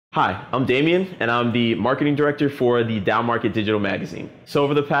Hi, I'm Damien, and I'm the marketing director for the Down Market digital magazine. So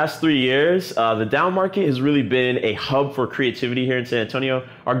over the past 3 years, the Down Market has really been a hub for creativity here in San Antonio.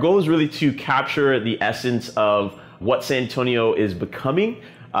 Our goal is really to capture the essence of what San Antonio is becoming.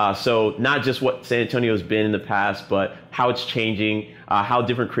 So not just what San Antonio has been in the past, but how it's changing, how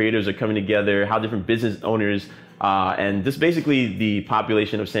different creators are coming together, how different business owners and just basically the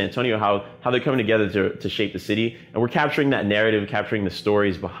population of San Antonio, how they're coming together to shape the city. And we're capturing that narrative, capturing the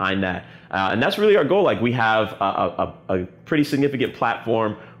stories behind that. And that's really our goal. Like, we have a pretty significant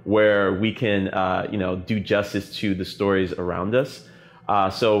platform where we can do justice to the stories around us.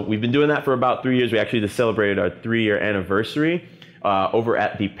 So we've been doing that for about 3 years. We actually just celebrated our 3-year anniversary over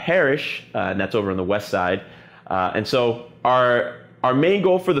at the Parish, and that's over on the west side. And so our main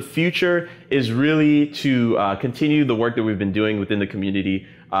goal for the future is really to continue the work that we've been doing within the community.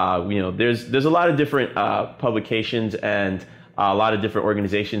 There's a lot of different publications and a lot of different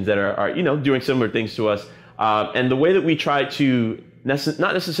organizations that are doing similar things to us. And the way that we try to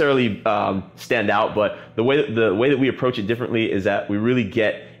not necessarily stand out, but the way that we approach it differently is that we really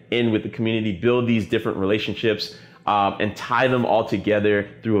get in with the community, build these different relationships, and tie them all together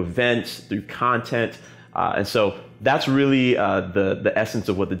through events, through content. And so that's really the essence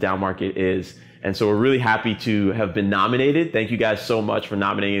of what the Down Market is. And so we're really happy to have been nominated. Thank you guys so much for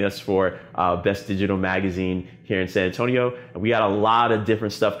nominating us for Best Digital Magazine here in San Antonio. And we got a lot of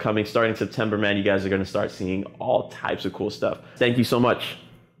different stuff coming starting September, man. You guys are going to start seeing all types of cool stuff. Thank you so much.